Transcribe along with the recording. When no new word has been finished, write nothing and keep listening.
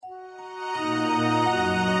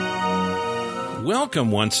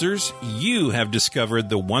Welcome, Oncers. You have discovered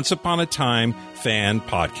the Once Upon a Time Fan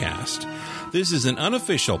Podcast. This is an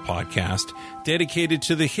unofficial podcast dedicated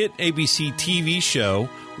to the hit ABC TV show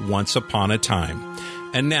Once Upon a Time.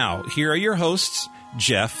 And now, here are your hosts,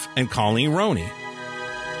 Jeff and Colleen Roney.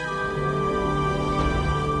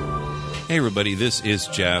 Hey everybody, this is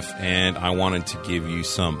Jeff, and I wanted to give you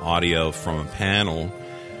some audio from a panel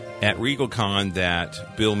at RegalCon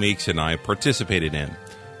that Bill Meeks and I participated in.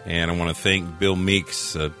 And I want to thank Bill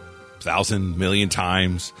Meeks 1,000 million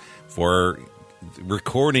times for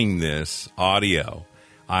recording this audio.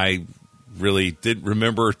 I really didn't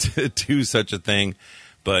remember to do such a thing,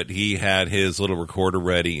 but he had his little recorder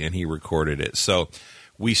ready and he recorded it. So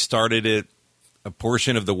we started it a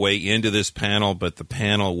portion of the way into this panel, but the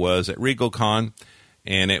panel was at RegalCon,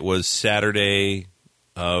 and it was Saturday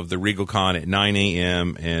of the RegalCon at 9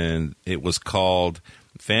 a.m., and it was called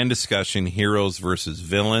Fan Discussion, Heroes versus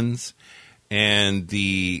Villains. And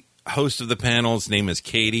the host of the panel's name is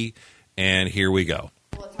Katie, and here we go.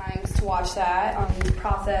 A couple of times to watch that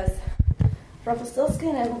process.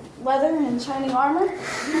 Rumpelstiltskin and leather and shining armor.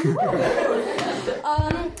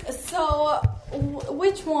 So,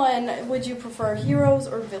 which one would you prefer, heroes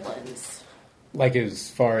or villains? Like,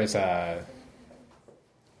 as far as,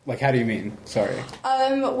 like, how do you mean? Sorry.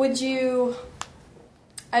 Would you,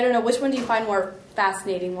 I don't know, which one do you find more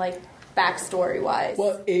fascinating, like, backstory-wise?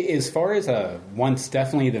 Well, as far as, once,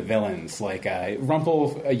 definitely the villains. Like,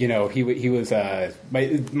 Rumple, he was,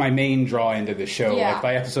 my main draw into the show. Yeah. Like,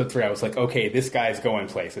 by episode 3, I was like, okay, this guy's going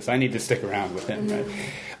places. I need to stick around with him. Mm-hmm.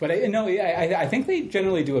 But, I think they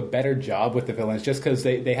generally do a better job with the villains just because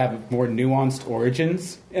they have more nuanced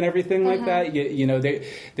origins and everything like that.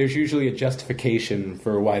 There's usually a justification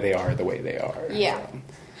for why they are the way they are. Yeah.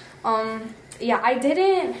 Yeah,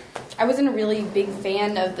 I wasn't a really big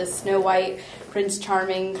fan of the Snow White, Prince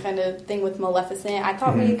Charming kind of thing with Maleficent. I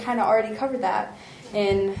thought we kind of already covered that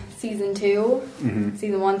in season 2,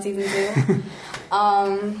 season 1, season 2.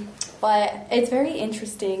 But it's very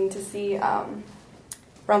interesting to see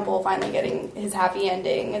Rumple finally getting his happy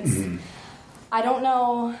ending. I don't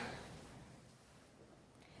know.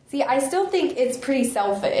 See, I still think it's pretty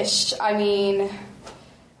selfish. I mean,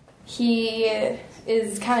 he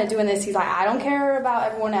is kind of doing this. He's like, I don't care about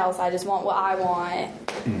everyone else. I just want what I want.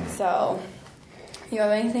 So, you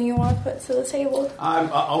have anything you want to put to the table?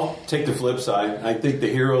 I'll take the flip side. I think the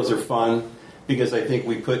heroes are fun because I think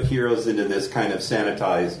we put heroes into this kind of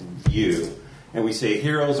sanitized view. And we say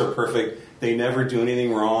heroes are perfect. They never do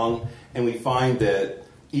anything wrong. And we find that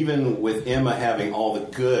even with Emma having all the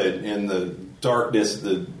good and the darkness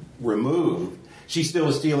removed, she still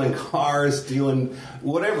is stealing cars, stealing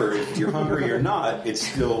whatever. If you're hungry or not, it's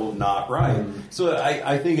still not right. So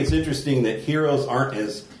I think it's interesting that heroes aren't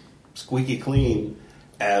as squeaky clean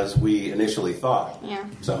as we initially thought. Yeah.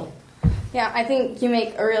 So. Yeah, I think you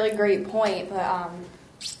make a really great point. But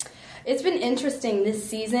it's been interesting this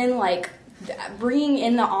season, like bringing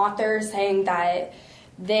in the author saying that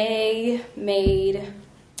they made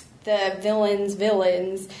the villains.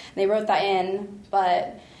 They wrote that in,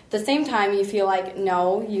 but at the same time, you feel like,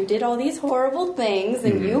 no, you did all these horrible things,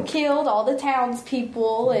 and you killed all the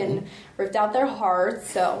townspeople and ripped out their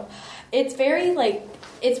hearts. So it's very,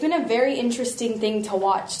 it's been a very interesting thing to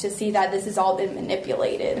watch, to see that this has all been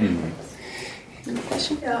manipulated. Any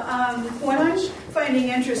question? Yeah, what I'm finding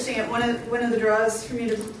interesting, one of the draws for me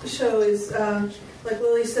to the show is, like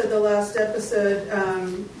Lily said, the last episode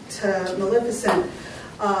to Maleficent.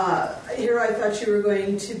 Here I thought you were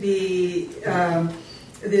going to be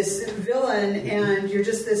this villain, and you're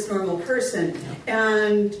just this normal person.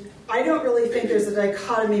 And I don't really think there's a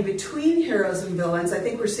dichotomy between heroes and villains. I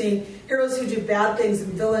think we're seeing heroes who do bad things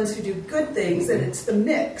and villains who do good things, and it's the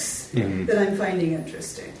mix that I'm finding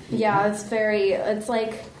interesting. Yeah, it's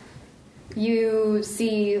like you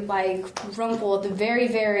see, like, Rumple at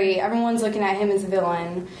the everyone's looking at him as a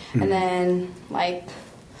villain, and then, like,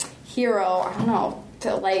 hero, I don't know,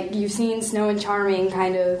 you've seen Snow and Charming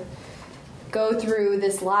kind of go through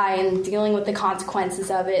this lie and dealing with the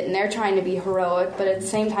consequences of it, and they're trying to be heroic, but at the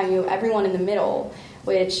same time you have everyone in the middle,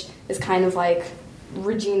 which is kind of like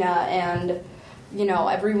Regina and,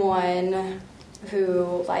 everyone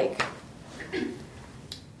who,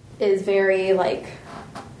 is very, I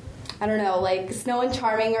don't know, Snow and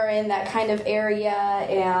Charming are in that kind of area,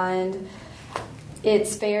 and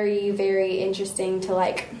it's very, very interesting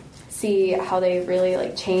to, see how they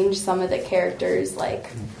really, change some of the characters,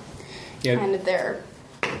 kind of their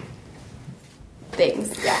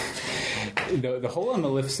things, yeah. The whole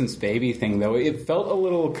Maleficent's baby thing, though, it felt a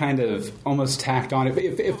little kind of almost tacked on.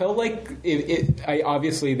 It felt like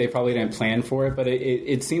obviously they probably didn't plan for it, but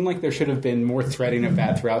it seemed like there should have been more threading of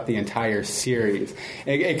that throughout the entire series.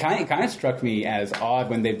 It kind of struck me as odd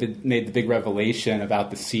when they made the big revelation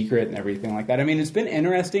about the secret and everything like that. I mean, it's been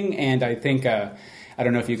interesting, and I think... I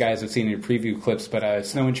don't know if you guys have seen any preview clips, but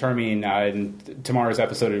Snow and Charming in tomorrow's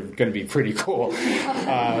episode are going to be pretty cool.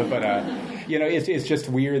 It's just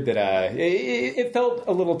weird that it felt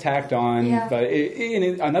a little tacked on. Yeah. But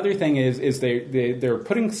another thing is they're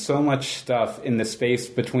putting so much stuff in the space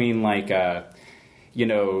between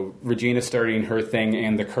Regina starting her thing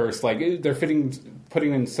and the curse. Like they're putting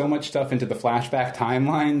in so much stuff into the flashback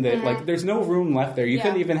timeline that there's no room left there. You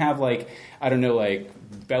couldn't even have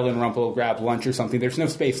Belle and Rumpel grab lunch or something. There's no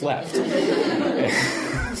space left. So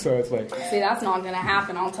it's like... See, that's not going to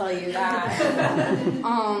happen, I'll tell you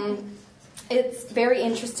that. It's very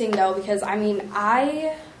interesting, though, because, I mean,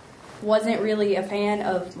 I wasn't really a fan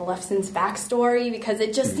of Maleficent's backstory because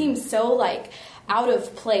it just seemed so, out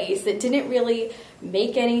of place. It didn't really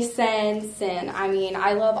make any sense, and, I mean,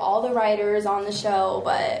 I love all the writers on the show,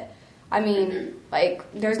 but... I mean,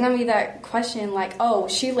 there's going to be that question, oh,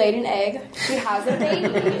 she laid an egg, she has a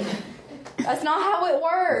baby. That's not how it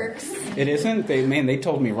works. It isn't? They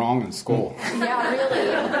told me wrong in school. Yeah,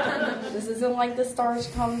 really. This isn't like the stars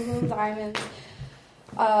comes in diamonds.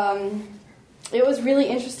 It was really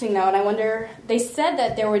interesting, though, and I wonder, they said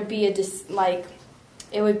that there would be it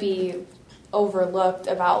would be overlooked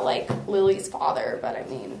about, Lily's father, but I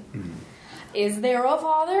mean... Is there a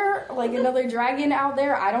father? Another dragon out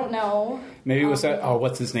there? I don't know. Maybe it was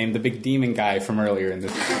what's his name? The big demon guy from earlier in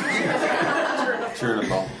this.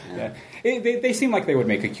 Chernobyl. Yeah. They seem like they would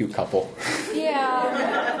make a cute couple.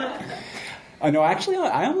 Yeah. No, actually,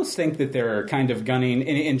 I almost think that they're kind of gunning,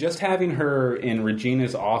 in just having her in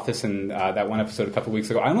Regina's office in that one episode a couple weeks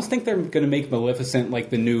ago, I almost think they're going to make Maleficent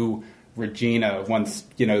the new Regina once,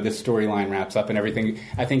 this storyline wraps up and everything.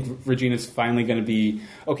 I think Regina's finally going to be,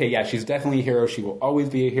 okay, yeah, she's definitely a hero. She will always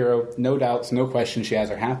be a hero. No doubts, no question. She has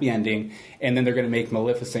her happy ending. And then they're going to make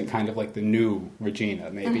Maleficent kind of like the new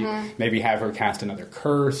Regina. Maybe have her cast another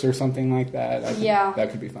curse or something like that.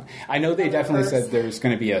 That could be fun. I know they definitely said there's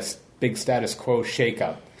going to be a big status quo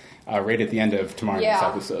shakeup right at the end of tomorrow's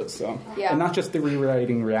episode. So, and not just the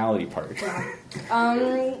rewriting reality part.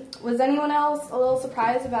 Was anyone else a little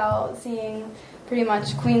surprised about seeing pretty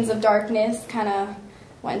much Queens of Darkness kind of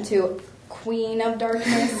went to Queen of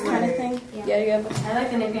Darkness kind of thing? Yeah. I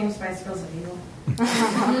like the nickname Spice Girls of Evil.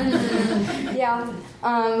 Yeah.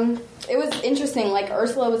 It was interesting.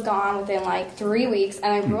 Ursula was gone within 3 weeks,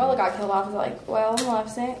 and then Cruella got killed off. I was like, well,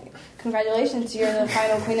 Maleficent, congratulations, you're the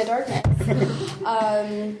final Queen of Darkness.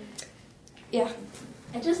 Yeah.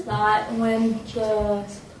 I just thought when the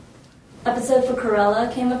episode for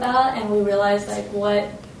Cruella came about and we realized what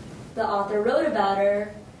the author wrote about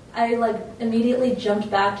her, I immediately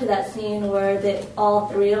jumped back to that scene where all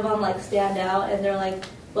three of them stand out and they're like,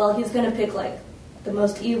 well, he's gonna pick the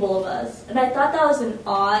most evil of us. And I thought that was an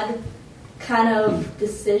odd kind of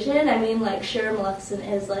decision. I mean, sure, Maleficent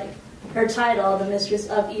is her title, the Mistress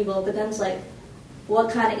of Evil, but then it's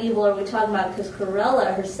what kind of evil are we talking about? Because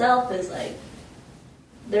Cruella herself is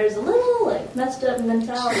there's a little messed up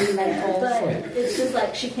mentality there, but it's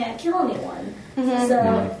just she can't kill anyone. Mm-hmm.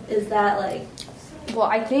 So is that Well,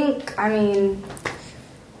 I think,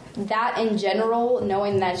 that in general,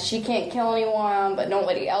 knowing that she can't kill anyone, but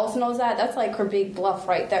nobody else knows that's her big bluff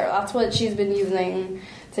right there. That's what she's been using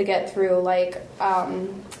to get through,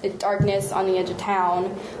 darkness on the edge of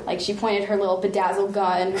town. She pointed her little bedazzled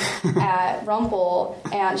gun at Rumpel,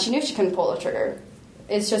 and she knew she couldn't pull the trigger.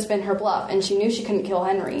 It's just been her bluff, and she knew she couldn't kill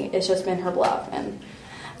Henry. It's just been her bluff, and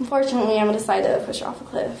unfortunately, I'm going to decide to push her off a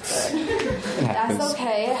cliff, but that's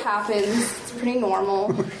okay. It happens. It's pretty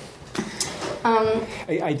normal.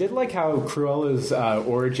 I did like how Cruella's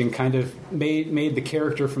origin kind of made the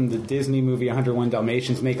character from the Disney movie 101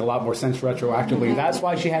 Dalmatians make a lot more sense retroactively. Mm-hmm. That's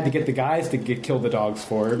why she had to get the guys to kill the dogs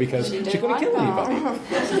for her, because she couldn't kill anybody.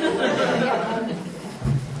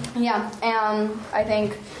 Yeah, and I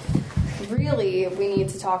think really we need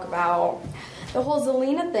to talk about the whole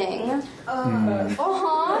Zelena thing.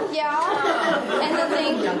 Yeah. And the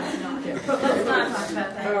thing. Let's not talk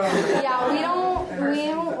about that. Yeah, we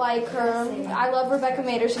don't like her. I love Rebecca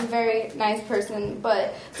Mader. She's a very nice person,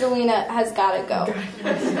 but Zelena has got to go.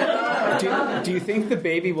 Do you think the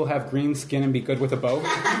baby will have green skin and be good with a bow?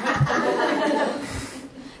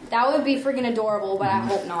 That would be freaking adorable, but I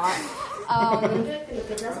hope not.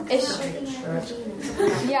 It's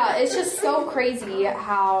just so crazy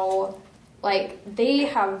how like, they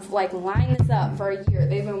have, like, lined this up for a year.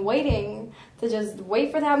 They've been waiting to just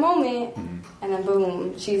wait for that moment, and then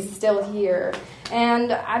boom, she's still here.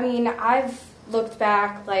 And, I mean, I've looked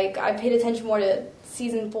back, like, I paid attention more to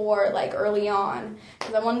season 4, like, early on,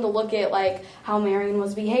 because I wanted to look at, like, how Marion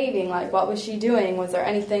was behaving, like, what was she doing? Was there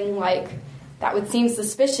anything, like, that would seem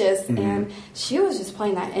suspicious? And she was just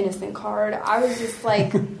playing that innocent card. I was just,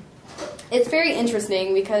 like, it's very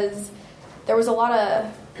interesting, because there was a lot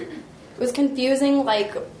of... It was confusing,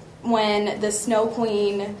 like, when the Snow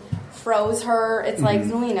Queen froze her. It's like,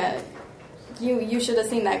 Zelena, you should have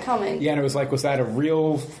seen that coming. Yeah, and it was like, was that a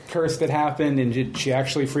real curse that happened, and did she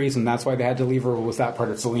actually freeze, and that's why they had to leave her, or was that part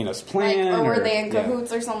of Zelena's plan? Like, or were they in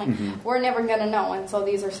cahoots or something? We're never going to know, and so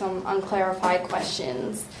these are some unclarified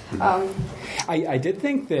questions. I did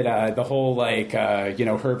think that the whole, like,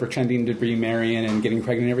 her pretending to be Marion and getting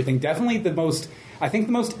pregnant and everything, definitely the most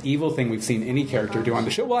evil thing we've seen any character do on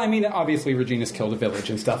the show. Well, I mean, obviously Regina's killed a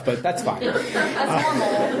village and stuff, but that's fine. That's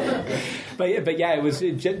normal. But yeah, it was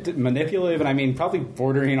manipulative, and I mean, probably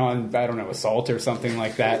bordering on, I don't know, assault or something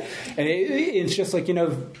like that. And it's just like,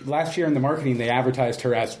 last year in the marketing, they advertised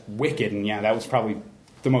her as wicked, and yeah, that was probably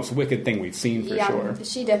the most wicked thing we've seen for sure. Yeah,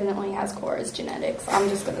 she definitely has Cora's genetics. I'm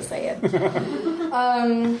just going to say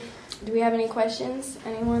it. Do we have any questions?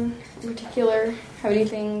 Anyone in particular have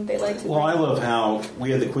anything they'd like to Well, I love how we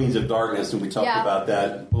had the Queens of Darkness, and we talked about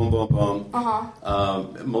that. Boom, boom, boom.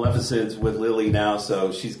 Maleficent's with Lily now,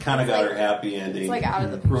 so she's kind of got her happy ending. It's like out of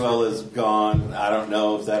the picture. Cruella's gone. I don't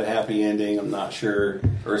know if that a happy ending. I'm not sure.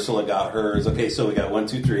 Ursula got hers. Okay, so we got 1,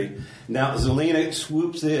 2, 3. Now Zelena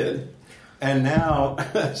swoops in, and now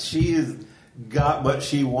she's got what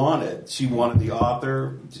she wanted. She wanted the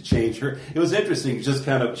author to change her. It was interesting, just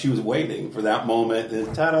kind of, she was waiting for that moment,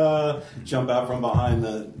 and ta-da, jump out from behind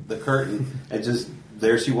the curtain, and just,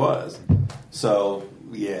 there she was. So,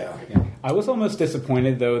 yeah. I was almost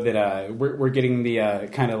disappointed, though, that we're getting the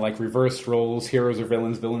kind of like reversed roles, heroes are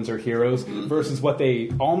villains, villains are heroes, versus what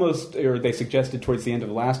they suggested towards the end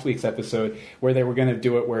of last week's episode, where they were going to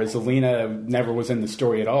do it where Zelena never was in the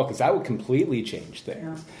story at all, because that would completely change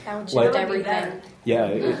things. That would change everything. Yeah.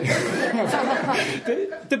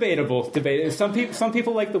 Debatable. Some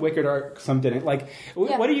people like the Wicked arc, some didn't. Like,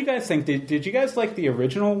 what do you guys think? Did you guys like the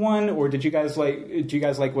original one, or do you guys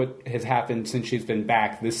like what has happened since she's been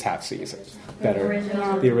back this half season? Better.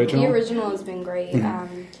 The original? The original has been great.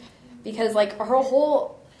 Because, like, her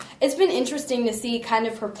whole... It's been interesting to see kind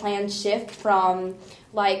of her plan shift from,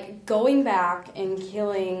 like, going back and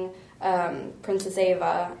killing Princess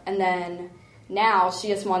Ava, and then now she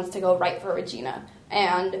just wants to go right for Regina.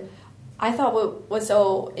 And I thought what was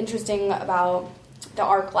so interesting about the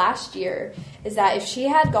arc last year is that if she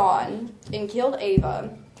had gone and killed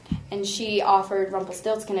Ava, and she offered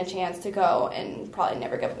Rumpelstiltskin a chance to go and probably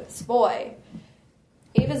never get with this boy,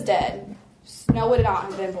 Ava's dead, Snow would not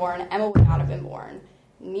have been born, Emma would not have been born,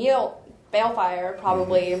 Neil Balefire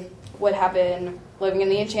probably would have been living in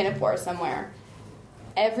the Enchanted Forest somewhere.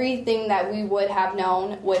 Everything that we would have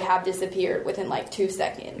known would have disappeared within like 2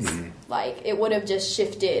 seconds. Like, it would have just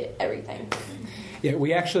shifted everything. Yeah,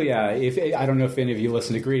 we actually, I don't know if any of you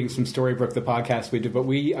listened to Greetings from Storybrooke, the podcast we did, but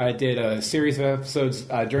we did a series of episodes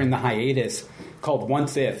during the hiatus called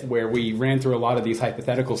Once If, where we ran through a lot of these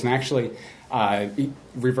hypotheticals, and actually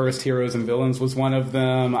reversed heroes and villains was one of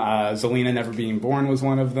them. Zelena never being born was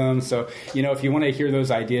one of them. So, if you want to hear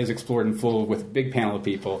those ideas explored in full with a big panel of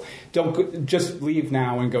people, just leave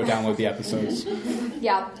now and go download the episodes.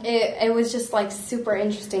 Yeah, it was just like super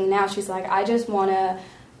interesting. Now she's like, I just want to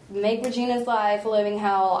make Regina's life a living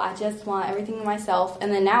hell. I just want everything to myself.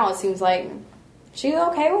 And then now it seems like she's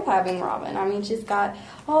okay with having Robin. I mean, she's got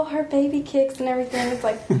all her baby kicks and everything. It's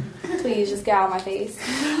like, please just get out of my face.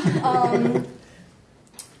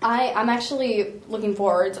 I'm actually looking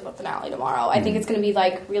forward to the finale tomorrow. I think it's going to be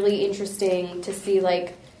like really interesting to see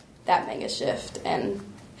like that mega shift, and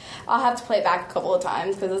I'll have to play it back a couple of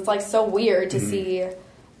times because it's like so weird to see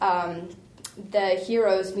the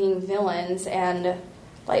heroes being villains, and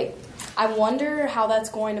like I wonder how that's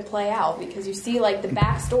going to play out, because you see like the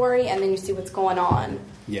backstory and then you see what's going on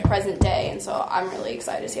present day, and so I'm really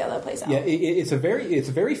excited to see how that plays out. Yeah, it's a very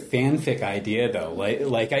fanfic idea though.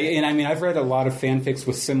 I've read a lot of fanfics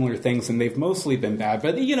with similar things, and they've mostly been bad.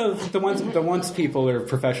 But the ones people are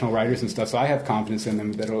professional writers and stuff, so I have confidence in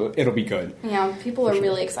them that it'll be good. Yeah, people are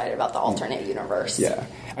really excited about the alternate universe. Yeah,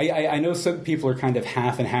 I know some people are kind of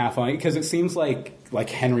half and half on it, because it seems like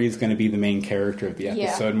Henry's going to be the main character of the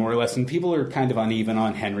episode, more or less, and people are kind of uneven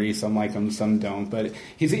on Henry. Some like him, some don't, but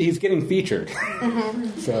he's getting featured.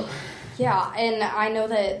 So yeah, and I know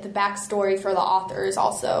that the backstory for the author is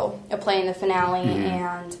also a play in the finale,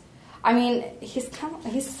 and I mean, he's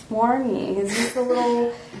smarmy. He's a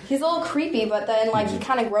little creepy, but then like he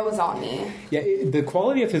kind of grows on me. Yeah, the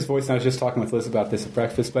quality of his voice, and I was just talking with Liz about this at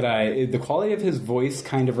breakfast, but the quality of his voice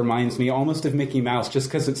kind of reminds me almost of Mickey Mouse, just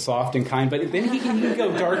because it's soft and kind, but then he can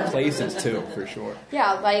go dark places too, for sure.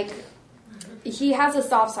 Yeah, like, he has a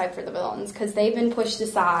soft side for the villains, because they've been pushed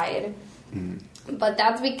aside. But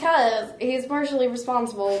that's because he's partially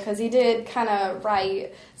responsible, because he did kind of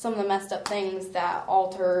write some of the messed up things that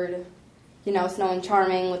altered, Snow and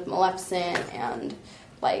Charming with Maleficent, and,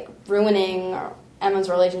 like, ruining Emma's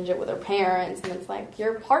relationship with her parents. And it's like,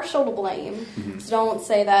 you're partial to blame. So don't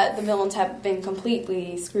say that the villains have been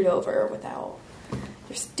completely screwed over without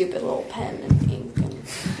your stupid little pen and ink and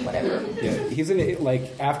whatever. Yeah, he's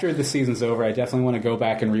after the season's over, I definitely want to go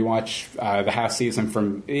back and rewatch the half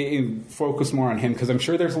season focus more on him, because I'm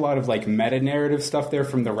sure there's a lot of like meta narrative stuff there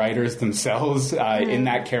from the writers themselves in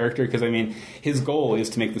that character. Because I mean, his goal is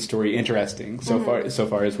to make the story interesting so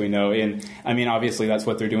far as we know, and I mean obviously that's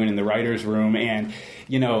what they're doing in the writers' room. And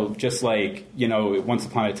just like Once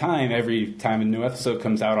Upon a Time, every time a new episode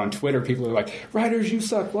comes out on Twitter, people are like, "Writers, you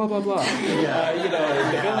suck," blah blah blah.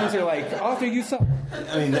 The villains are like, "Author, you suck."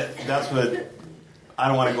 I mean, that's what... I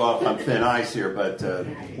don't want to go off on thin ice here, but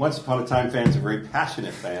Once Upon a Time fans are very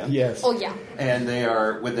passionate fans. Yes. Oh, yeah. And they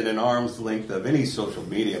are within an arm's length of any social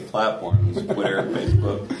media platforms, Twitter,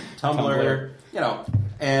 Facebook, Tumblr,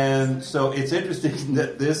 And so it's interesting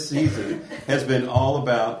that this season has been all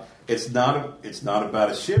about... It's not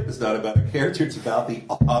about a ship. It's not about a character. It's about the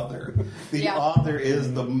author. The author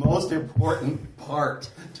is the most important part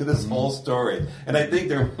to this whole story. And I think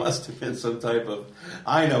there must have been some type of,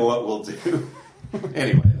 I know what we'll do.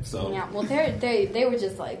 Anyway, so. Yeah, well, they were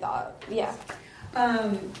just like, yeah.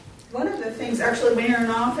 One of the things, actually, when you're an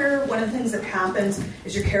author, one of the things that happens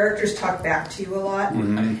is your characters talk back to you a lot.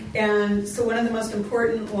 And so one of the most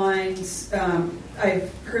important lines I've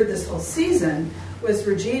heard this whole season was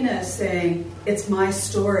Regina saying, "It's my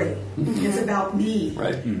story. It's about me."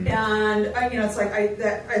 Right. And it's like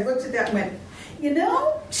I looked at that and went,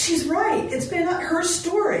 she's right. It's been her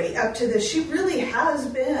story up to this. She really has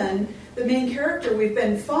been the main character we've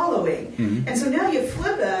been following. And so now you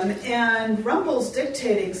flip him, and Rumple's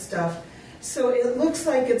dictating stuff. So it looks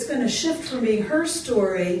like it's going to shift from being her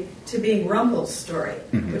story to being Rumple's story,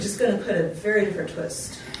 which is going to put a very different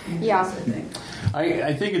twist. Yeah. I think.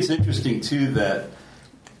 I think it's interesting, too, that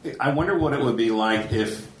I wonder what it would be like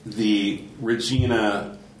if the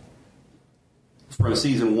Regina from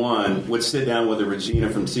season 1 would sit down with the Regina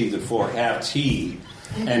from season 4, have tea,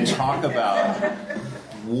 and talk about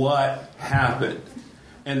what happened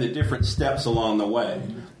and the different steps along the way.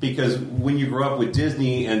 Because when you grow up with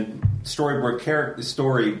Disney and storybook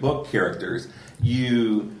characters,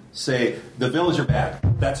 you say, the villains are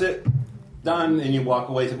bad. That's it. Done. And you walk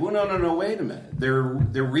away and say, well, no, wait a minute. They're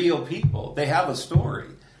real people. They have a story.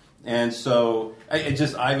 And so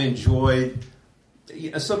I've enjoyed...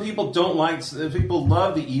 Some people don't like... People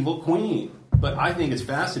love the evil queen. But I think it's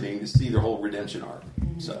fascinating to see their whole redemption arc.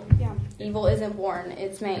 So yeah, evil isn't born,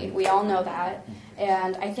 it's made. We all know that.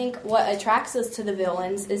 And I think what attracts us to the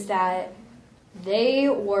villains is that they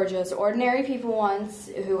were just ordinary people once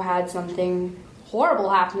who had something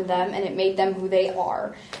horrible happen to them, and it made them who they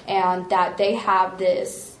are. And that they have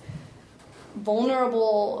this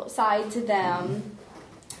vulnerable side to them,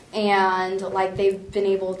 and like they've been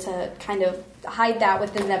able to kind of hide that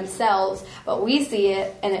within themselves, but we see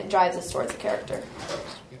it and it drives us towards the character.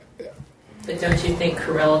 But don't you think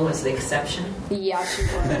Cruella was the exception? Yeah, she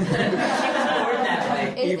was. She was born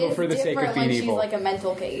that way. Evil for the sake of being evil. She's like a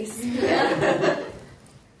mental case.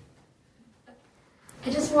 I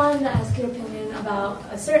just wanted to ask your opinion about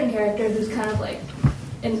a certain character who's kind of like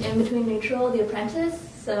in between neutral, the apprentice.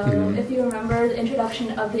 So if you remember the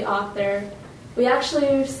introduction of the author, we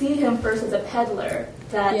actually see him first as a peddler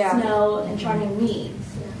that Snow and Charming meets.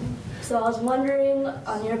 So I was wondering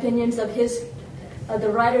on your opinions of the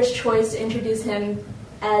writer's choice to introduce him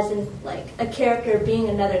as a character being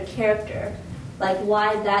another character. Like,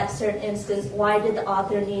 why that certain instance? Why did the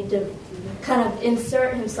author need to kind of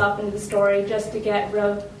insert himself into the story just to get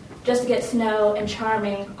Snow and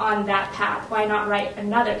Charming on that path? Why not write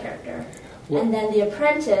another character? Well, and then the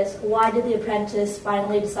apprentice. Why did the apprentice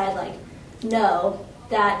finally decide, no,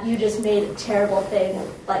 that you just made a terrible thing,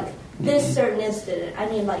 this certain incident? I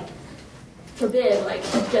mean, forbid,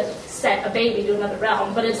 just sent a baby to another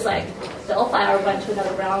realm, but it's Bellflower went to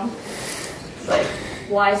another realm. It's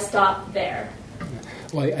why stop there?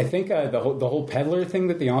 Well, I think the whole peddler thing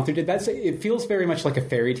that the author did, it feels very much like a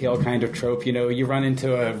fairy tale kind of trope. You know, you run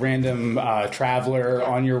into a random traveler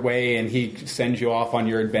on your way and he sends you off on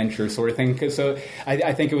your adventure sort of thing. So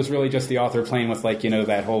I think it was really just the author playing with, like, you know,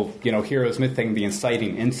 that whole, you know, hero's myth thing, the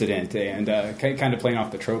inciting incident, and kind of playing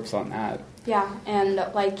off the tropes on that. Yeah, and,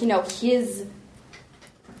 like, you know, his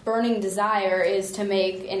burning desire is to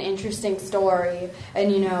make an interesting story,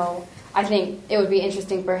 and, you know, I think it would be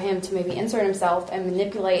interesting for him to maybe insert himself and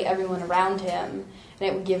manipulate everyone around him, and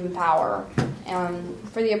it would give him power. And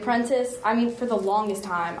for the apprentice, I mean, for the longest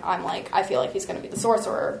time, I feel like he's going to be the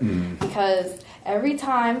sorcerer, because every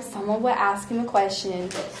time someone would ask him a question,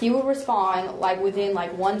 he would respond, like, within,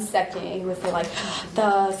 like, 1 second. He would say, like,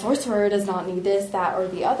 the sorcerer does not need this, that, or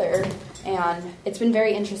the other. And it's been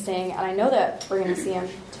very interesting, and I know that we're going to see him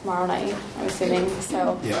tomorrow night, I'm assuming.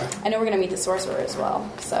 So Yeah. I know we're going to meet the sorcerer as well.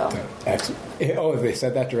 So Excellent. Oh, they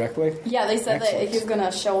said that directly? yeah, they said Excellent. that he was going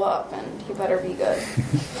to show up, and he better be good.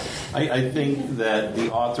 I think that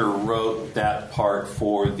the author wrote that part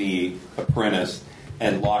for the apprentice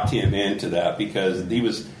and locked him into that because he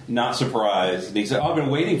was not surprised. He said, "I've been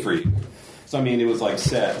waiting for you." So I mean, it was like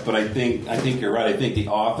set. But I think you're right. I think the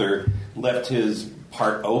author left his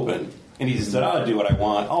part open, and he just said, "I'll do what I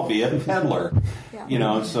want. I'll be a peddler." Yeah. You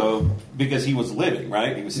know, so because he was living,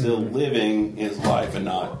 right? He was still living his life and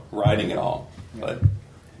not writing it all. But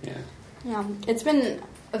yeah. Yeah, it's been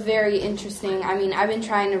a very interesting. I mean, I've been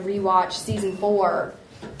trying to rewatch season 4,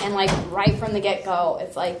 and like right from the get-go,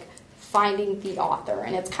 it's like finding the author,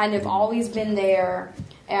 and it's kind of always been there.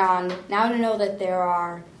 And now to know that there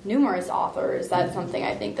are numerous authors, that's something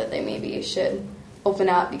I think that they maybe should open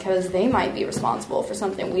up, because they might be responsible for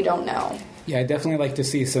something we don't know. Yeah, I'd definitely like to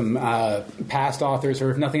see some past authors,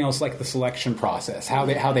 or if nothing else, like the selection process, how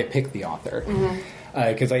they pick the author.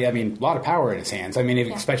 Because I mean, a lot of power in his hands. I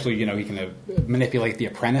mean, especially, you know, he can manipulate the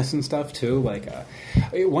apprentice and stuff too. Like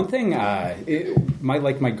one thing,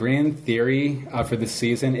 my grand theory for this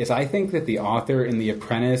season is I think that the author and the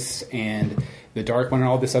apprentice and the Dark One and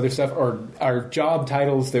all this other stuff are job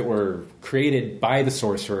titles that were created by the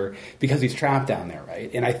sorcerer because he's trapped down there, right?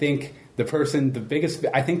 And I think the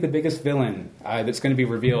biggest villain that's going to be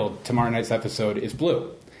revealed tomorrow night's episode is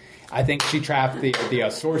Blue. I think she trapped the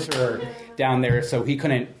sorcerer down there so he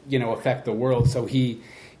couldn't, you know, affect the world. So he,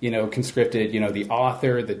 you know, conscripted, you know, the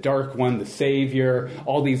author, the Dark One, the Savior,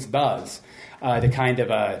 all these thugs to kind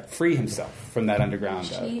of free himself from that underground.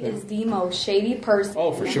 She is the most shady person.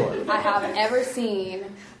 Oh, for sure. I have ever seen.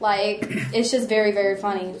 Like, it's just very, very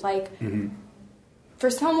funny. Like, for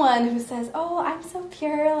someone who says, "Oh, I'm so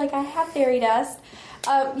pure, like I have fairy dust,"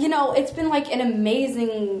 you know, it's been like an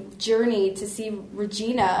amazing journey to see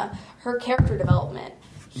Regina, her character development.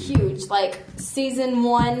 Huge. Like, season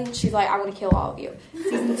 1, she's like, "I want to kill all of you."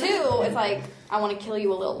 Season 2, it's like, "I want to kill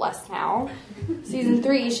you a little less now." Season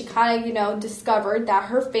 3, she kind of, you know, discovered that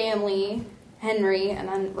her family, Henry and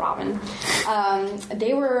then Robin,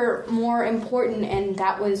 they were more important, and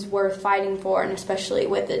that was worth fighting for, and especially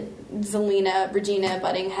with the Regina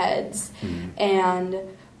butting heads. And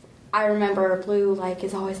I remember Blue, like,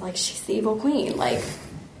 is always like, she's the evil queen. Like,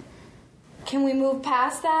 can we move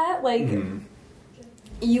past that? Like,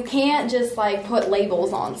 you can't just, like, put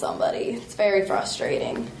labels on somebody. It's very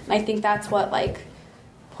frustrating. And I think that's what, like,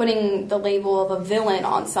 putting the label of a villain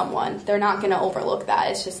on someone, they're not going to overlook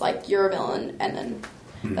that. It's just like, you're a villain, and then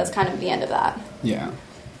that's kind of the end of that. Yeah.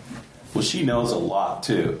 Well, she knows a lot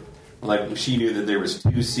too. Like, she knew that there was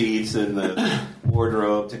 2 seats in the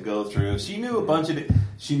wardrobe to go through. She knew a bunch of it.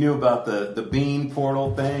 She knew about the bean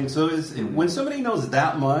portal thing. So when somebody knows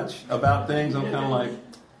that much about things, I'm kind of like,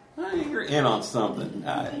 you're in on something.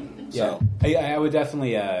 Yeah, I would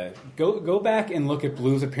definitely go back and look at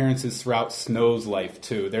Blue's appearances throughout Snow's life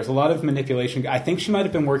too. There's a lot of manipulation. I think she might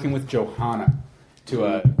have been working with Johanna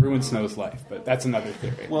to ruin Snow's life, but that's another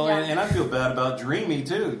theory. Well, and I feel bad about Dreamy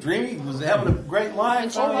too. Dreamy was having a great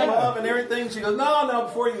life, falling in love and everything. She goes, no,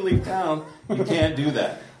 before you leave town, you can't do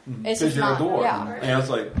that because you're a dwarf. Yeah. And I was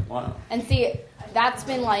like, wow. And see, that's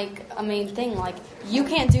been like a main thing. Like, you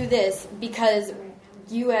can't do this because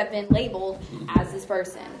you have been labeled as this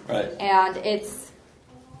person. Right. And it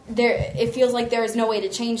feels like there is no way to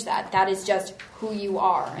change that. That is just who you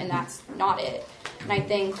are, and that's not it. And I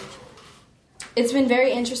think it's been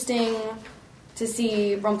very interesting to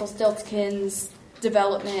see Rumpelstiltskin's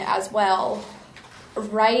development as well.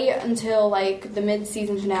 Right until, like, the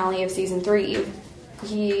mid-season finale of season 3,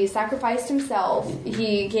 he sacrificed himself.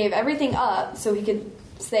 He gave everything up so he could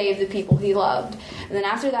save the people he loved. And then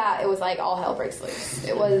after that, it was like all hell breaks loose.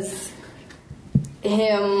 It was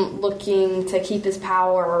him looking to keep his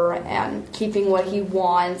power and keeping what he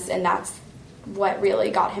wants, and that's what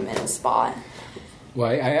really got him in the spot. Well,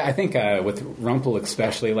 I think with Rumpel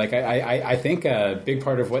especially, like I think a big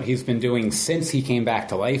part of what he's been doing since he came back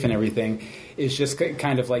to life and everything is just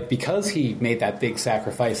kind of like because he made that big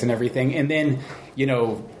sacrifice and everything, and then, you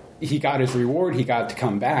know, he got his reward, he got to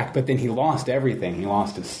come back, but then he lost everything. He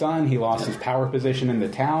lost his son, he lost his power position in the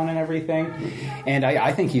town and everything, and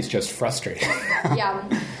I think he's just frustrated. Yeah,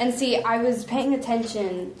 and see, I was paying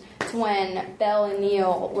attention to when Belle and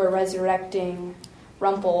Neil were resurrecting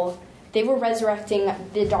Rumpel. They were resurrecting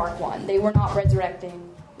the Dark One. They were not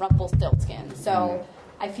resurrecting Rumpelstiltskin. So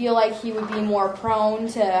I feel like he would be more prone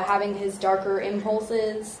to having his darker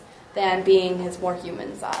impulses than being his more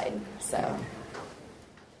human side. So,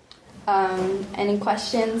 any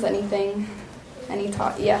questions? Anything? Any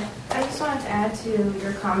talk? Yeah. I just wanted to add to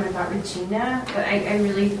your comment about Regina. But I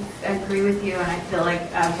really agree with you, and I feel like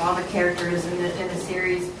of all the characters in the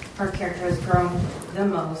series, her character has grown the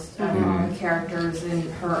most. All the characters, and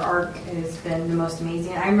her arc has been the most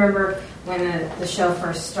amazing. I remember when the show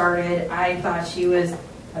first started, I thought she was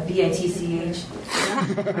a bitch.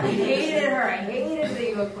 I hated her. I hated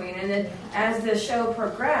the Evil Queen. And then as the show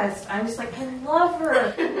progressed, I'm just like, I love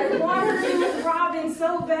her. I want her to be with Robin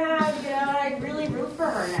so bad. You know, I really root for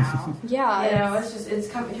her now. Yeah. You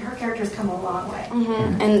know, her character's come a long way.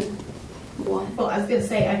 Mm-hmm. And what? Well, I was going to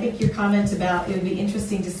say, I think your comment about it would be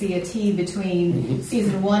interesting to see a T between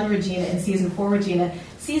season 1 Regina and season 4 Regina.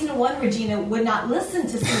 Season 1 Regina would not listen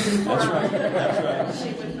to season 4. That's right.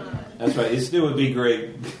 She would not. That's right. It still would be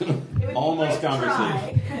great. Almost great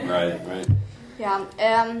conversation. Right. Yeah.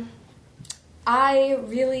 I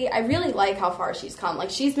really like how far she's come. Like,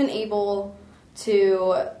 she's been able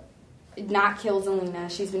to not kill Zelena.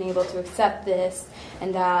 She's been able to accept this,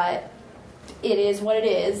 and that it is what it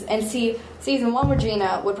is. And see, season 1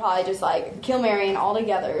 Regina would probably just like kill Marion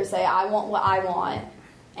altogether, say I want what I want,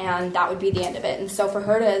 and that would be the end of it. And so for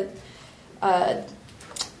her to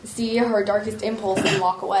see her darkest impulse and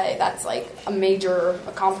walk away, that's like a major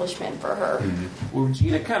accomplishment for her. Mm-hmm. Well,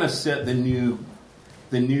 Regina kind of set the new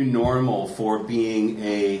normal for being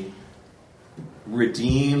a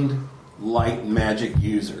redeemed light magic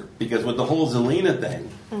user. Because with the whole Zelena thing,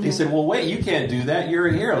 they said, well, wait, you can't do that. You're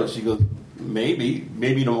a hero. She goes,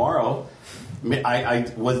 maybe tomorrow. I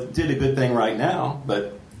did a good thing right now,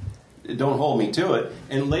 but don't hold me to it.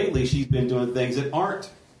 And lately she's been doing things that aren't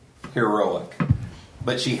heroic,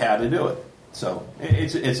 but she had to do it. So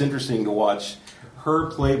it's interesting to watch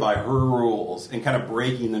her play by her rules and kind of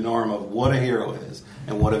breaking the norm of what a hero is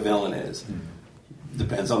and what a villain is.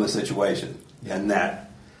 Depends on the situation. And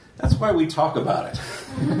that's why we talk about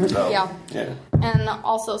it. So, yeah. And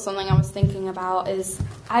also something I was thinking about is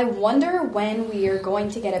I wonder when we are going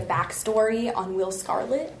to get a backstory on Will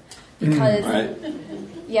Scarlet. Because,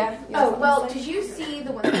 yeah. Oh, well, did you see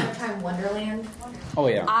the Once Upon a Time Wonderland? Oh,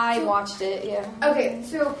 yeah. I watched it, yeah. Okay,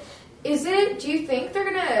 so do you think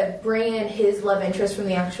they're going to bring in his love interest from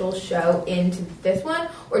the actual show into this one?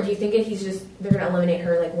 Or do you think they're going to eliminate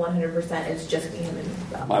her like 100% and it's just going to be him and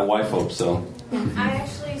Belle? My wife hopes so. I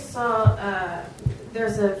actually saw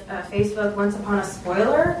there's a Facebook Once Upon a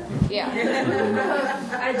Spoiler. Yeah.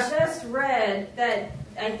 I just read that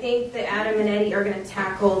I think that Adam and Eddie are going to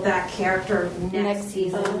tackle that character next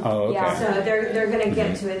season. Oh, okay. Yeah. So they're going to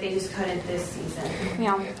get to it. They just couldn't this season.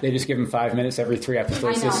 Yeah. They just give him 5 minutes every 3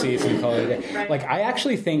 episodes this season and call it a day. Right. Like, I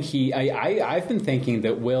actually think I've been thinking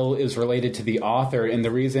that Will is related to the author, and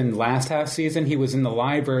the reason last half season he was in the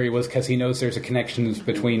library was because he knows there's a connection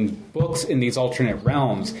between books in these alternate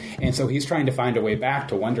realms, and so he's trying to find a way back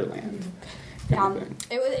to Wonderland. Yeah.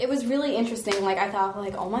 It was really interesting. Like, I thought,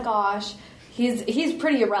 like, oh my gosh, he's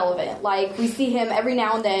pretty irrelevant. Like, we see him every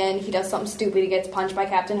now and then. He does something stupid. He gets punched by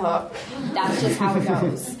Captain Hook. That's just how it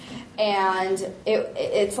goes. And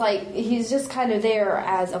it's like he's just kind of there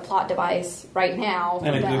as a plot device right now.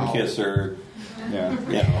 And a Belle. good kisser. Yeah.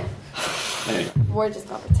 Anyway. We're just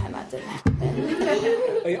going to pretend that didn't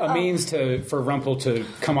happen. A means for Rumpel to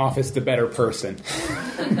come off as the better person.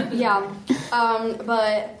 Yeah.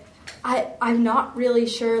 But I'm not really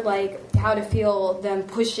sure, like, how to feel them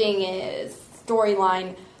pushing his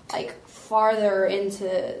storyline, like, farther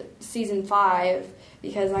into season 5,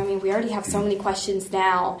 because, I mean, we already have so many questions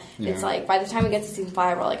now. Yeah. It's like, by the time we get to season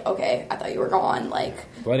 5, we're like, okay, I thought you were gone. Like,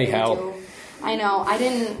 bloody hell. I know. I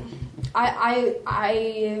didn't.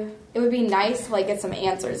 It would be nice to, like, get some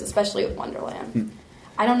answers, especially with Wonderland.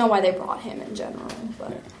 I don't know why they brought him in general,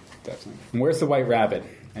 but. Yeah, definitely. And where's the White Rabbit?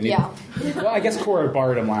 Well, I guess Cora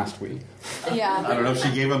borrowed him last week. Yeah. I don't know if she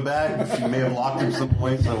gave him back. She may have locked him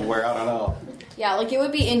someplace somewhere. I don't know. Yeah, like, it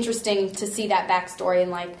would be interesting to see that backstory and,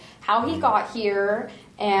 like, how he got here.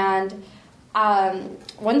 And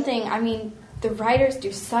one thing, I mean, the writers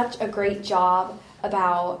do such a great job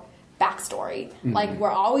about backstory. Like, we're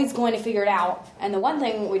always going to figure it out. And the one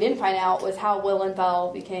thing we didn't find out was how Will and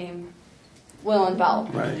Belle became Will and Belle.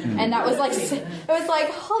 Right. And that was like, it was like,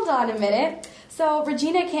 hold on a minute. So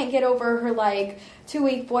Regina can't get over her, like,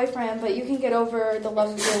 2-week boyfriend, but you can get over the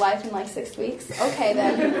love of your life in, like, 6 weeks? Okay,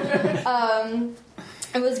 then.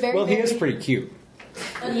 It was very, Well, he is pretty cute.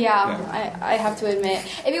 Yeah, I have to admit.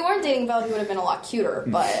 If he weren't dating Belle, he would have been a lot cuter.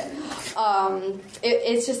 But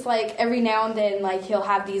it's just like every now and then, like, he'll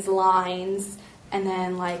have these lines, and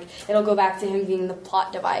then, like, it'll go back to him being the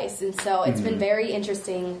plot device. And so it's been very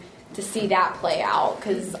interesting to see that play out,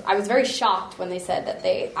 because I was very shocked when they said that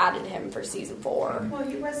they added him for season 4. Well,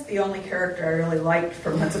 he was the only character I really liked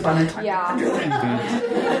from Once Upon a Time. Yeah.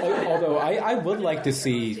 Although I would like to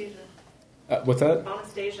see... what's that?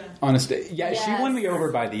 Anastasia. Yeah, Yes. she won me over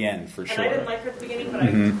by the end, for And sure. I didn't like her at the beginning, but I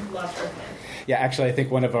loved her at the end. Yeah, actually, I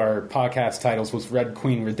think one of our podcast titles was Red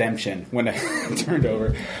Queen Redemption when I turned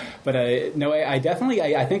over. But no, I definitely,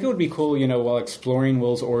 I think it would be cool, while exploring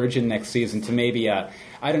Will's origin next season to maybe, I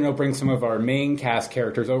don't know, bring some of our main cast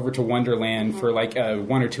characters over to Wonderland for like a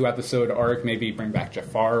 1 or 2 episode arc, maybe bring back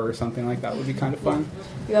Jafar or something like that would be kind of fun.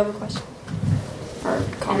 You have a question? Or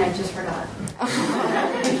comment? I just forgot.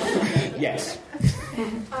 Yes.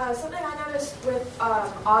 Something I noticed with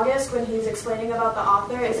August when he's explaining about the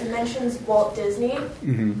author is he mentions Walt Disney.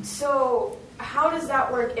 So how does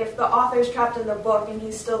that work if the author's trapped in the book and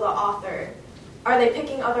he's still the author? Are they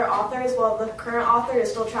picking other authors while the current author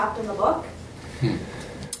is still trapped in the book?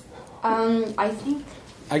 I think...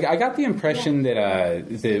 I got the impression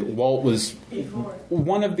that Walt was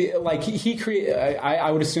one of the, like, he created, I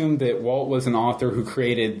would assume that Walt was an author who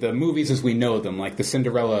created the movies as we know them, like the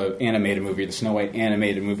Cinderella animated movie, the Snow White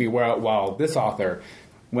animated movie, while this author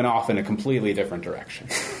went off in a completely different direction.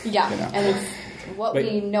 Yeah, and it's what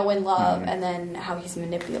we know and love, and then how he's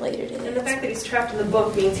manipulated it. And the fact that he's trapped in the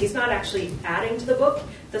book means he's not actually adding to the book.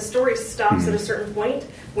 The story stops at a certain point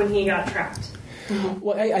when he got trapped.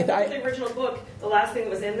 Well, the original book, the last thing that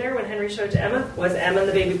was in there when Henry showed to Emma was Emma and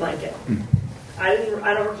the baby blanket. I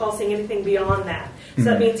don't recall seeing anything beyond that. So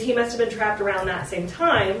that means he must have been trapped around that same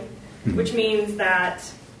time, which means that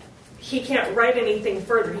he can't write anything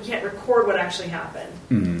further. He can't record what actually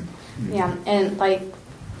happened. Yeah, and like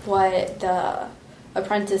what the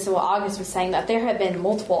Apprentice of August was saying, that there have been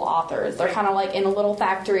multiple authors. They're kind of like in a little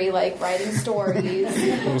factory, like writing stories.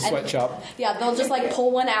 Little sweatshop. Yeah, they'll just like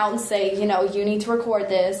pull one out and say, you need to record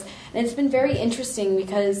this. And it's been very interesting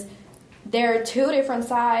because there are 2 different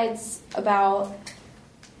sides about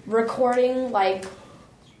recording, like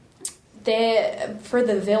for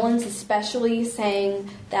the villains especially, saying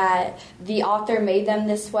that the author made them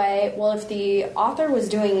this way. Well, if the author was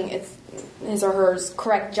doing his or her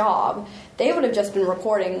correct job, they would have just been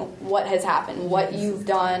recording what has happened, what you've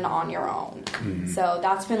done on your own. So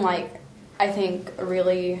that's been, like, I think, a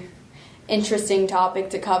really interesting topic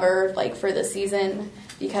to cover, like, for the season,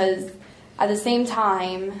 because at the same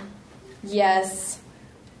time, yes,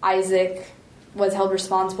 Isaac was held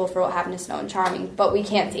responsible for what happened to Snow and Charming, but we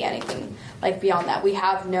can't see anything, like, beyond that. We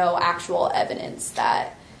have no actual evidence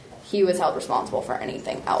that he was held responsible for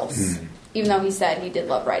anything else. Even though he said he did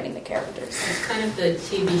love writing the characters. It's kind of the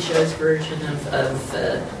TV show's version of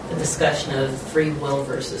the discussion of free will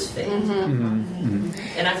versus fate.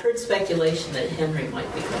 And I've heard speculation that Henry might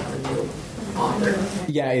become the new author.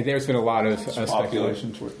 Yeah, there's been a lot of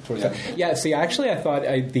speculation towards that. Yeah, see, actually, I thought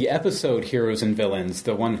the episode Heroes and Villains,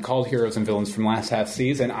 the one called Heroes and Villains from last half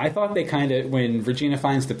season, I thought they kind of, when Regina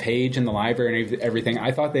finds the page in the library and everything,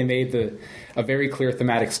 I thought they made a very clear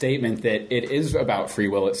thematic statement that it is about free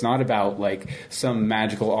will. It's not about, like, some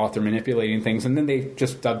magical author manipulating things. And then they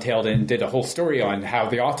just dovetailed it and did a whole story on how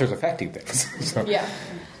the author's affecting things. So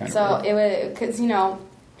it was, because,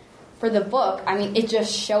 for the book, I mean, it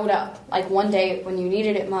just showed up, like, one day when you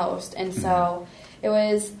needed it most. And so it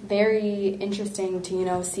was very interesting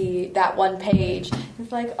to, see that one page.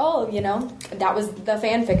 It's like, oh, that was the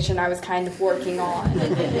fan fiction I was kind of working on.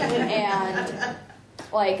 And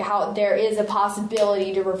like, how there is a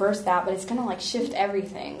possibility to reverse that, but it's going to, like, shift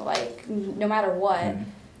everything, like, no matter what.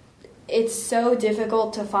 It's so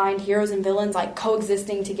difficult to find heroes and villains, like,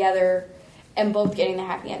 coexisting together and both getting the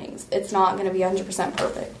happy endings. It's not going to be 100%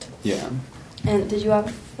 perfect. Yeah. And did you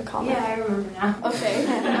have a comment? Yeah, I remember now. Okay.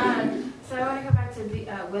 So I want to go back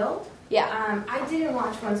to Will. Yeah. I didn't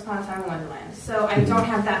watch Once Upon a Time in Wonderland, so I don't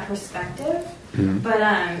have that perspective. But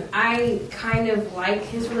I kind of like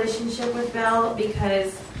his relationship with Belle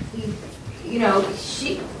because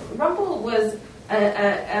Rumple was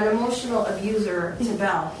an emotional abuser to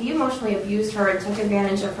Belle. He emotionally abused her and took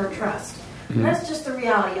advantage of her trust. And that's just the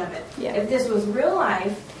reality of it. If this was real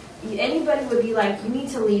life, anybody would be like, you need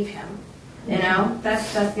to leave him. You know,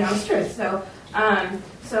 that's the honest truth. So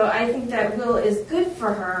I think that Will is good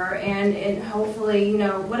for her, and hopefully, you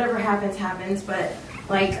know, whatever happens. But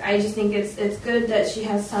like, I just think it's good that she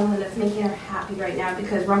has someone that's making her happy right now,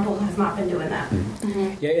 because Rumpel has not been doing that.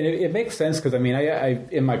 Yeah, and it makes sense because, I mean, I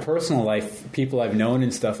in my personal life, people I've known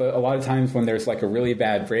and stuff, a lot of times when there's like a really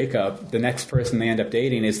bad breakup, the next person they end up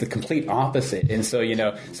dating is the complete opposite. And so, you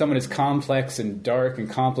know, someone as complex and dark and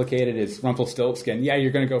complicated as Rumpelstiltskin, yeah,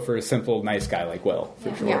 you're going to go for a simple, nice guy like Will,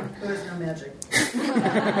 for sure. Yeah. There's no magic.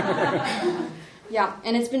 Yeah,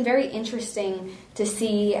 and it's been very interesting to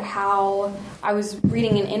see how I was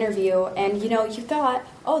reading an interview, and, you know, you thought,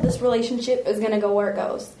 oh, this relationship is going to go where it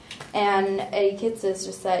goes. And Eddie Kitsis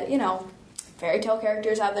just said, you know, fairy tale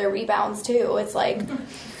characters have their rebounds, too. It's like,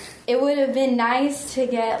 it would have been nice to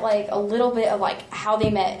get, like, a little bit of, like, how they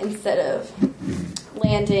met instead of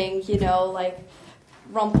landing, you know, like,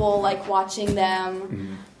 Rumpel, like, watching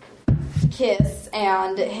them kiss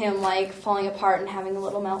and him like falling apart and having a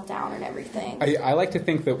little meltdown and everything. I like to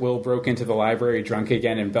think that Will broke into the library drunk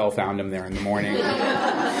again and Belle found him there in the morning.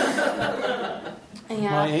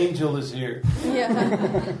 My angel is here.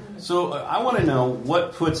 Yeah. So I want to know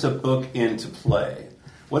what puts a book into play.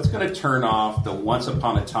 What's going to turn off the Once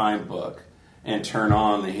Upon a Time book and turn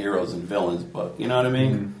on the Heroes and Villains book? You know what I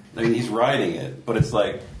mean? I mean, he's writing it, but it's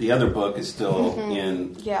like the other book is still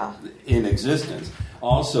in existence.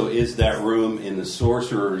 Also, is that room in the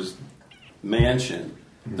Sorcerer's Mansion,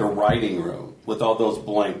 the writing room, with all those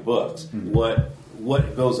blank books?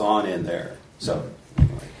 What goes on in there? So,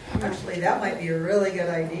 Actually, that might be a really good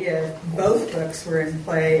idea. Both books were in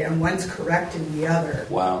play, and one's correcting the other.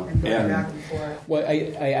 Wow! And going back and forth. Well,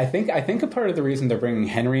 I think a part of the reason they're bringing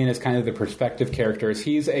Henry in as kind of the perspective character is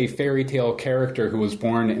he's a fairy tale character who was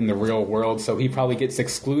born in the real world, so he probably gets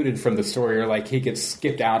excluded from the story, or like he gets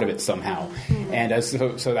skipped out of it somehow. And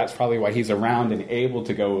so that's probably why he's around and able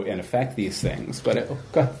to go and affect these things. But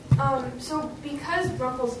go ahead. So because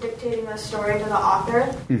Rumpel's dictating the story to the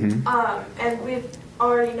author, and we've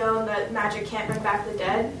already known that magic can't bring back the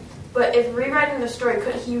dead, but if rewriting the story,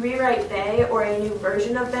 could he rewrite Bay or a new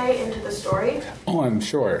version of Bay into the story? Oh, I'm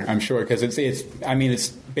sure, because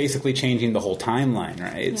it's basically changing the whole timeline,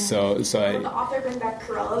 right? So Would the author bring back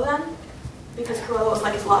Cruella then? Because Cruella was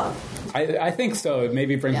like his love. I think so.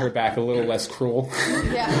 Maybe bring her back a little less cruel.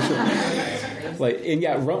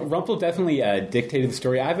 Rumpel definitely dictated the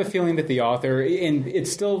story. I have a feeling that the author, and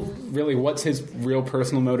it's still really what's his real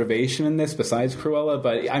personal motivation in this besides Cruella,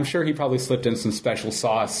 but I'm sure he probably slipped in some special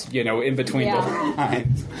sauce, you know, in between both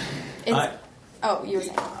lines. You were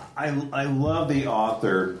saying. I love the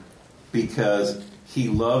author because he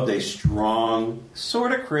loved a strong,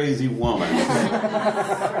 sort of crazy woman.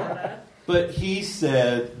 But he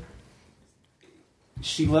said,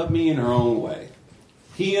 she loved me in her own way.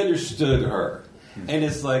 He understood her. And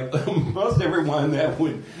it's like, most everyone that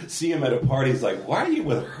would see him at a party is like, why are you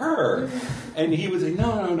with her? And he was like,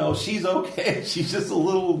 no, she's okay. She's just a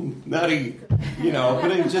little nutty, you know.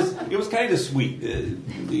 But it was kind of sweet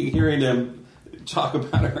hearing him talk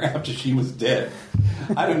about her after she was dead.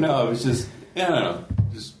 I don't know. It was just,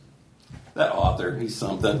 just that author. He's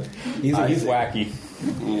something. He's wacky.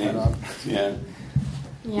 Yeah.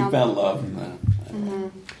 He found love.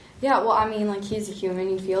 Yeah, well, I mean, like, he's a human.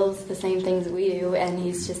 He feels the same things we do, and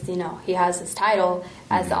he's just, you know, he has his title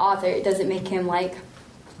as the author. It doesn't make him, like,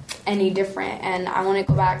 any different. And I want to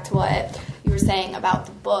go back to what you were saying about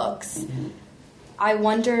the books. I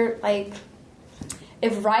wonder, like,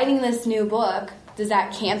 if writing this new book, does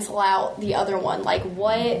that cancel out the other one? Like,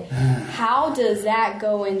 how does that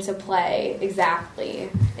go into play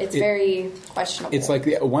exactly? It's very questionable. It's like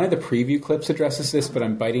one of the preview clips addresses this, but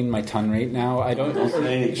I'm biting my tongue right now. I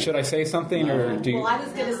don't. Should I say something, or do you? Well, I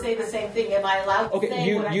was going to say the same thing. Am I allowed to say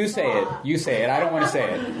you say it. You say it. I don't want to say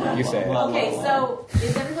it. You say it. Okay, so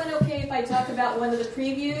is everyone okay if I talk about one of the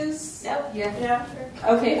previews? Yep. Yeah.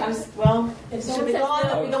 Sure. Okay. Should we go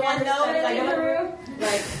on? We don't want to know.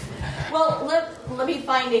 Right. Well, let me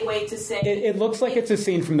find a way to say it looks like it's a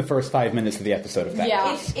scene from the first 5 minutes of the episode of that.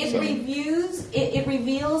 Yeah, it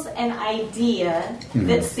reveals an idea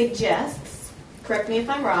that suggests, correct me if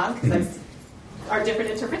I'm wrong, because are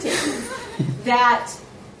different interpretations, that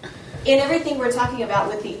in everything we're talking about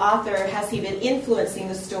with the author, has he been influencing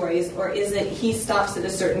the stories, or is it he stops at a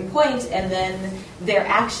certain point and then their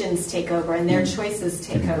actions take over and their choices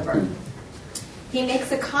take over? He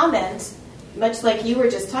makes a comment, much like you were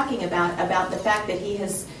just talking about the fact that he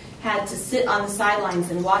has had to sit on the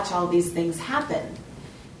sidelines and watch all these things happen.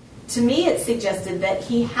 To me, it suggested that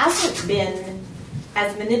he hasn't been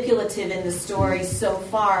as manipulative in the story so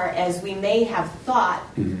far as we may have thought,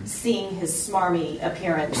 seeing his smarmy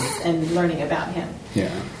appearance and learning about him. Yeah.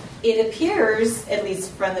 It appears, at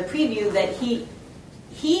least from the preview, that he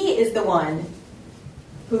is the one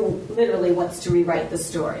who literally wants to rewrite the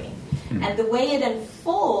story. And the way it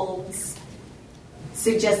unfolds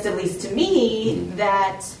suggests, at least to me,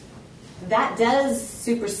 that does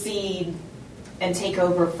supersede and take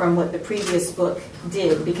over from what the previous book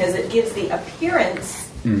did, because it gives the appearance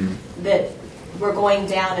that we're going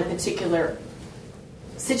down a particular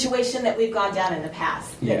situation that we've gone down in the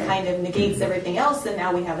past that kind of negates everything else, and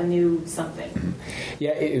now we have a new something.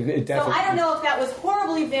 Yeah, it definitely. So I don't know if that was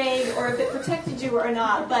horribly vague or if it protected you or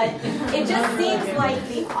not, but it just seems like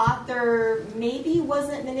the author maybe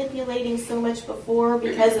wasn't manipulating so much before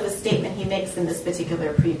because of a statement he makes in this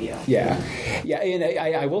particular preview. Yeah, and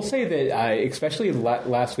I will say that, especially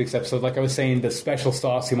last week's episode, like I was saying, the special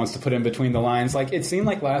sauce he wants to put in between the lines, like it seemed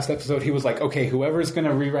like last episode he was like, okay, whoever's going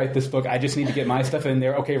to rewrite this book, I just need to get my stuff in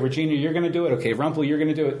there. Okay, Regina, you're going to do it. Okay, Rumpel, you're going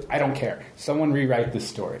to do it. I don't care. Someone rewrite this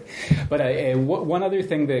story. But one other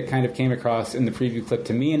thing that kind of came across in the preview clip,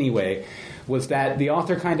 to me anyway, was that the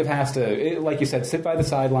author kind of has to, like you said, sit by the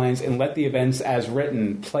sidelines and let the events as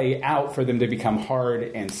written play out for them to become hard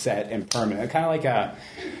and set and permanent. Kind of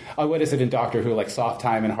like what is it in Doctor Who, like soft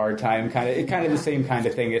time and hard time? Kind of the same kind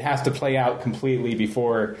of thing. It has to play out completely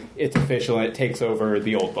before it's official and it takes over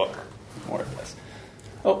the old book, more or less.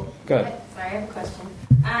 Oh, go ahead. Sorry, I have a question.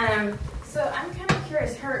 So I'm kind of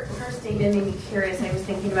curious. Her statement made me curious. I was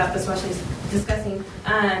thinking about this while she was discussing.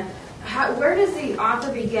 Where does the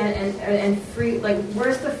author begin and free? Like,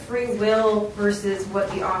 where's the free will versus what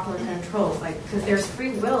the author controls? Like, because there's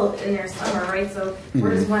free will in there somewhere, right? So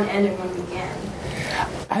where does one end and one begin?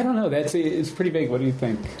 I don't know. It's pretty vague. What do you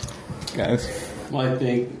think, guys? Well, I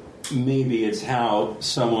think maybe it's how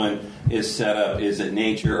someone is set up. Is it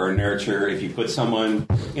nature or nurture? If you put someone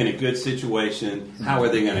in a good situation, how are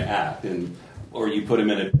they going to act? Or you put them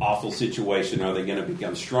in an awful situation, are they going to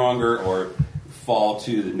become stronger or fall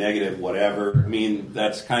to the negative, whatever? I mean,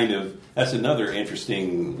 that's another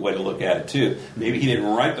interesting way to look at it, too. Maybe he didn't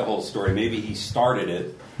write the whole story. Maybe he started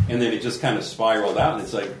it, and then it just kind of spiraled out, and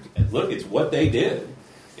it's like, look, it's what they did.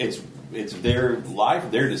 It's their life,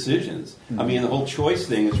 their decisions. I mean, the whole choice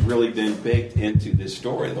thing has really been baked into this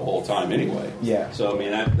story the whole time anyway. Yeah. So, I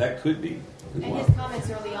mean, that could be. And well. his comments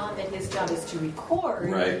early on that his job is to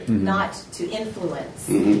record, right. not to influence.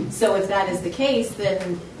 So if that is the case,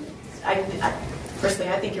 then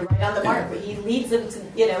personally, I think you're right on the mark. But he leads them to,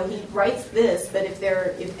 he writes this, but if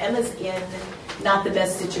Emma's in not the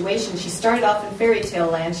best situation, she started off in fairy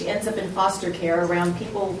tale land, she ends up in foster care around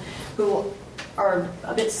people who are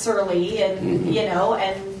a bit surly, and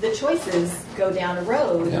and the choices go down a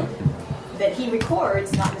road that he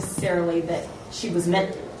records, not necessarily that she was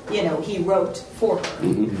meant. He wrote for her.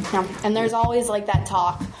 Yeah. And there's always like that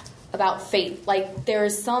talk about fate. Like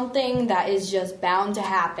there's something that is just bound to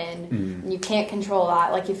happen, and you can't control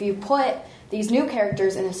that. Like if you put these new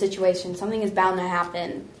characters in a situation, something is bound to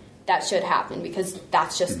happen. That should happen because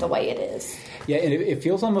that's just the way it is. Yeah, and it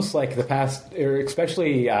feels almost like the past, or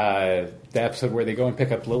especially the episode where they go and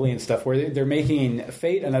pick up Lily and stuff, where they're making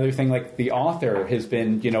fate another thing. Like the author has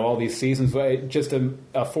been, all these seasons, just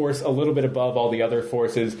a force a little bit above all the other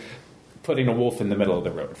forces, putting a wolf in the middle of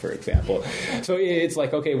the road, for example. So it's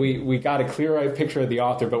like, okay, we got a clear-eyed picture of the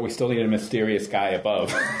author, but we still need a mysterious guy above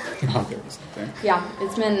the author or something. Yeah,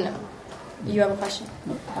 it's been... You have a question?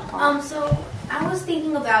 So I was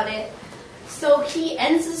thinking about it. So he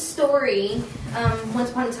ends the story, once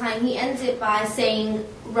upon a time, he ends it by saying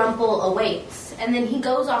Rumpel awaits. And then he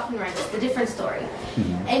goes off and writes the different story.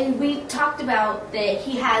 And we talked about that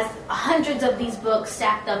he has hundreds of these books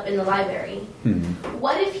stacked up in the library.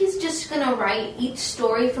 What if he's just going to write each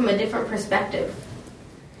story from a different perspective?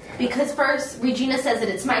 Because first, Regina says that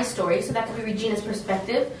it's my story, so that could be Regina's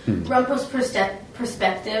perspective, Rumpel's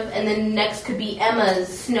perspective, and then next could be Emma's,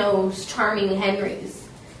 Snow's, Charming, Henry's.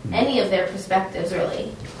 Any of their perspectives,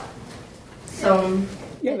 really. So...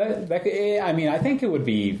 Yeah, I think it would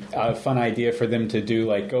be a fun idea for them to do,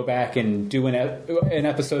 like, go back and do an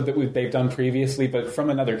episode that they've done previously, but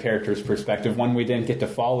from another character's perspective, one we didn't get to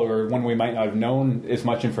follow or one we might not have known as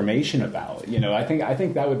much information about. I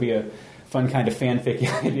think that would be a fun kind of fanfic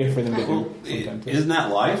idea for them to do. Isn't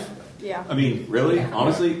that life? Yeah. I mean, really?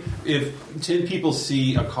 Honestly, if 10 people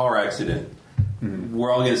see a car accident, we're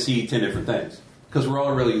all going to see 10 different things. Because we're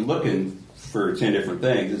all really looking for 10 different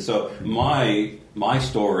things. And so my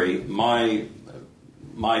story, my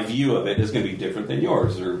view of it is going to be different than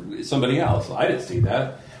yours or somebody else. I didn't see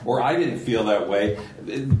that. Or I didn't feel that way.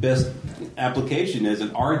 The best application is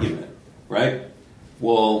an argument, right?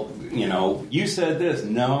 well, you said this.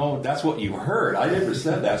 No, that's what you heard. I never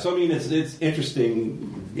said that. So, I mean, it's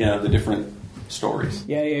interesting, the different stories.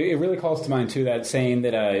 Yeah, it really calls to mind, too, that saying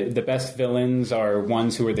that the best villains are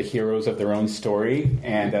ones who are the heroes of their own story.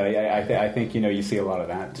 And I think, you see a lot of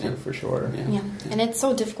that, too, for sure. Yeah. And it's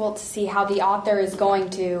so difficult to see how the author is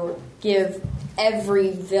going to give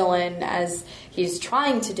every villain, as he's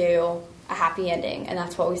trying to do, a happy ending. And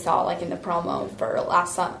that's what we saw, in the promo for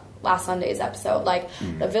last Sunday's episode.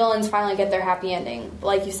 The villains finally get their happy ending.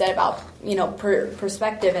 Like you said about,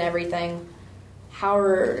 perspective and everything.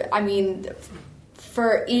 For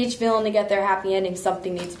each villain to get their happy ending,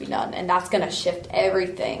 something needs to be done. And that's going to shift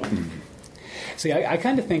everything. See, I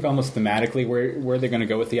kind of think almost thematically where they're going to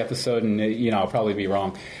go with the episode, and, I'll probably be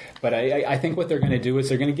wrong. But I think what they're going to do is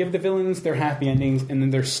they're going to give the villains their happy endings, and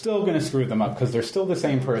then they're still going to screw them up because they're still the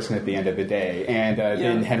same person at the end of the day, and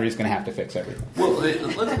then Henry's going to have to fix everything. Well,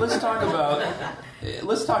 let's talk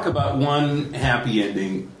about one happy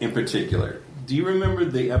ending in particular. Do you remember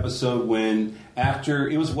the episode when after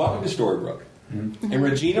it was Welcome to Storybrooke, and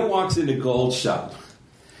Regina walks into Gold's shop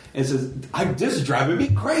and says, "This is driving me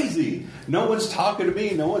crazy. No one's talking to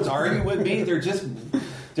me. No one's arguing with me. They're just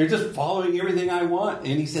following everything I want."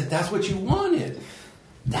 And he said, "That's what you wanted.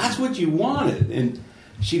 That's what you wanted." And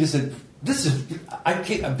she just said, "This is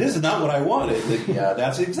not what I wanted." Yeah,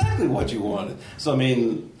 that's exactly what you wanted. So, I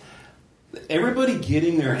mean, everybody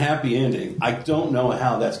getting their happy ending, I don't know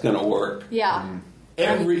how that's going to work. Yeah.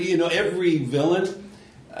 Every villain,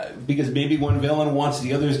 because maybe one villain wants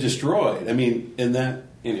the others destroyed. I mean,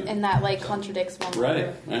 anyway. And that, contradicts one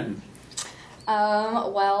another. Right.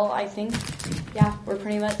 Well, I think, we're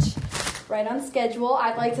pretty much right on schedule.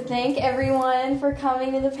 I'd like to thank everyone for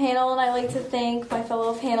coming to the panel, and I'd like to thank my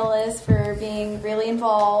fellow panelists for being really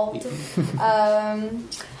involved.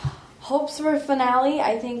 Hopes for a finale.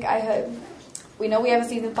 We know we have a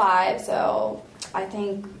season 5, so I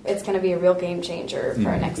think it's going to be a real game changer for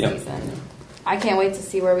our next season. I can't wait to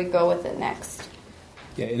see where we go with it next.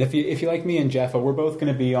 Yeah, and if you like me and Jeff, we're both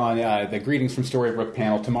going to be on the Greetings from Storybrooke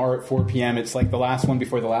panel tomorrow at 4 p.m. It's like the last one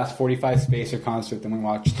before the last 45 Spacer concert, then we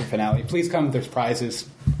watch the finale. Please come. There's prizes.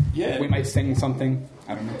 Yeah. We might sing something.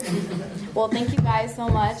 I don't know. Well, thank you guys so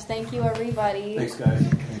much. Thank you, everybody. Thanks, guys.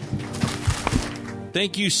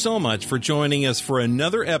 Thank you so much for joining us for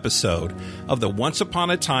another episode of the Once Upon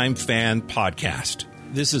a Time Fan Podcast.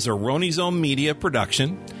 This is a Roni Zone Media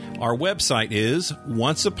production. Our website is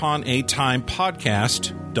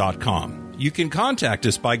onceuponatimepodcast.com. You can contact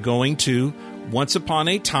us by going to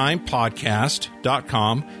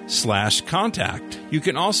onceuponatimepodcast.com/contact. You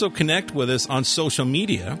can also connect with us on social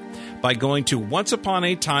media by going to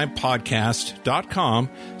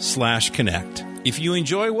onceuponatimepodcast.com/connect. If you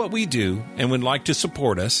enjoy what we do and would like to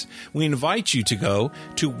support us, we invite you to go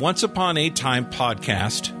to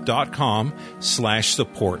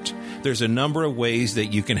onceuponatimepodcast.com/support. There's a number of ways that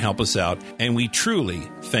you can help us out, and we truly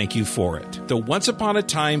thank you for it. The Once Upon a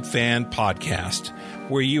Time Fan Podcast,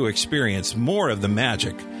 where you experience more of the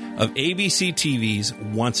magic of ABC TV's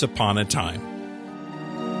Once Upon a Time.